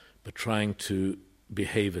 but trying to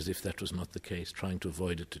behave as if that was not the case, trying to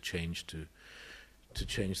avoid it, to change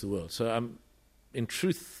the world. So in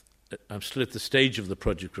truth, I'm still at the stage of the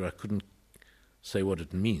project where I couldn't say what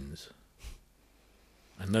it means.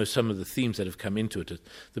 I know some of the themes that have come into it.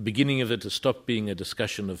 The beginning of it has stopped being a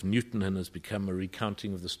discussion of Newton and has become a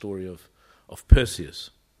recounting of the story of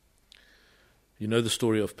Perseus. You know the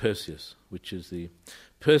story of Perseus, which is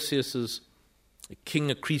Perseus's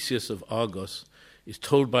King Acrisius of Argos is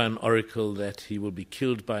told by an oracle that he will be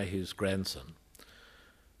killed by his grandson.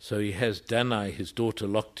 So he has Danae, his daughter,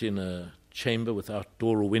 locked in a chamber without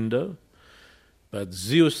door or window. But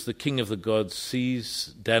Zeus, the king of the gods,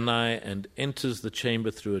 sees Danae and enters the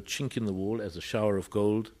chamber through a chink in the wall as a shower of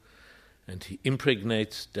gold, and he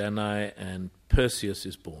impregnates Danae, and Perseus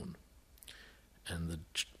is born. And the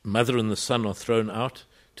mother and the son are thrown out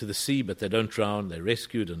to the sea, but they don't drown, they're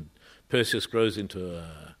rescued, and Perseus grows into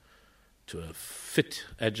a fit,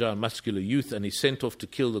 agile, muscular youth, and he's sent off to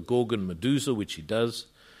kill the Gorgon Medusa, which he does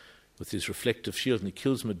with his reflective shield, and he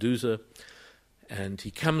kills Medusa. And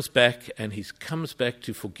he comes back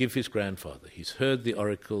to forgive his grandfather. He's heard the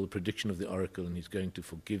oracle, the prediction of the oracle, and he's going to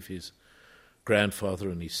forgive his grandfather,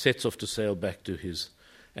 and he sets off to sail back to his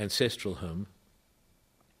ancestral home.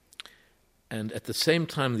 And at the same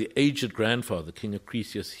time, the aged grandfather, King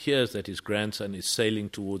Acrisius, hears that his grandson is sailing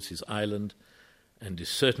towards his island and is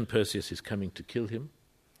certain Perseus is coming to kill him.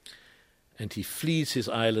 And he flees his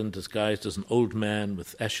island disguised as an old man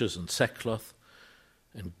with ashes and sackcloth,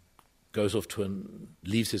 and goes off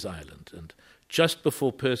leaves his island. And just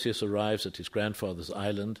before Perseus arrives at his grandfather's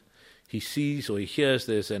island, he sees or he hears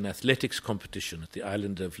there's an athletics competition at the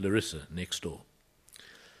island of Larissa next door.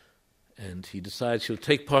 And he decides he'll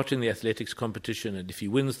take part in the athletics competition, and if he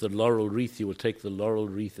wins the laurel wreath, he will take the laurel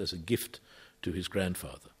wreath as a gift to his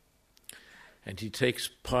grandfather. And he takes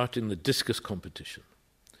part in the discus competition.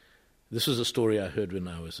 This was a story I heard when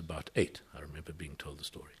I was about 8. I remember being told the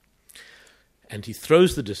story. And he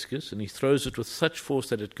throws the discus, and he throws it with such force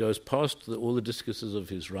that it goes past all the discuses of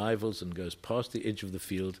his rivals and goes past the edge of the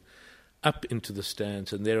field, up into the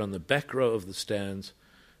stands, and there on the back row of the stands,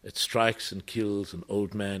 it strikes and kills an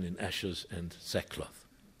old man in ashes and sackcloth.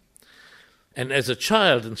 And as a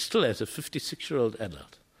child, and still as a 56-year-old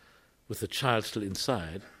adult, with a child still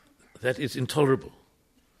inside, that is intolerable.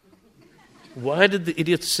 Why did the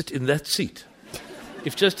idiot sit in that seat?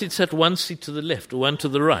 If just he'd sat one seat to the left or one to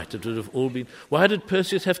the right, it would have all been... Why did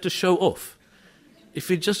Perseus have to show off? If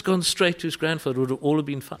he'd just gone straight to his grandfather, it would have all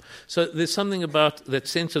been fine. So there's something about that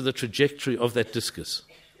sense of the trajectory of that discus.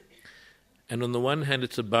 And on the one hand,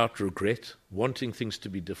 it's about regret, wanting things to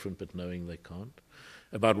be different but knowing they can't,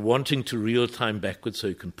 about wanting to reel time backwards so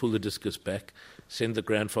you can pull the discus back, send the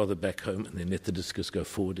grandfather back home, and then let the discus go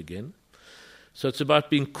forward again. So it's about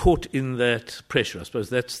being caught in that pressure. I suppose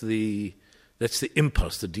that's the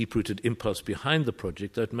impulse, the deep-rooted impulse behind the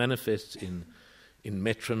project that manifests in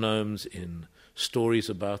metronomes, in stories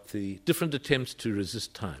about the different attempts to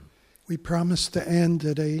resist time. We promised to end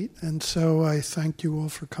at 8, and so I thank you all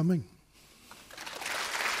for coming.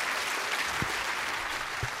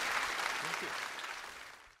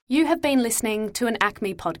 You have been listening to an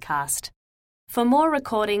ACME podcast. For more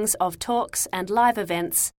recordings of talks and live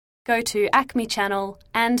events, go to ACME Channel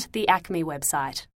and the ACME website.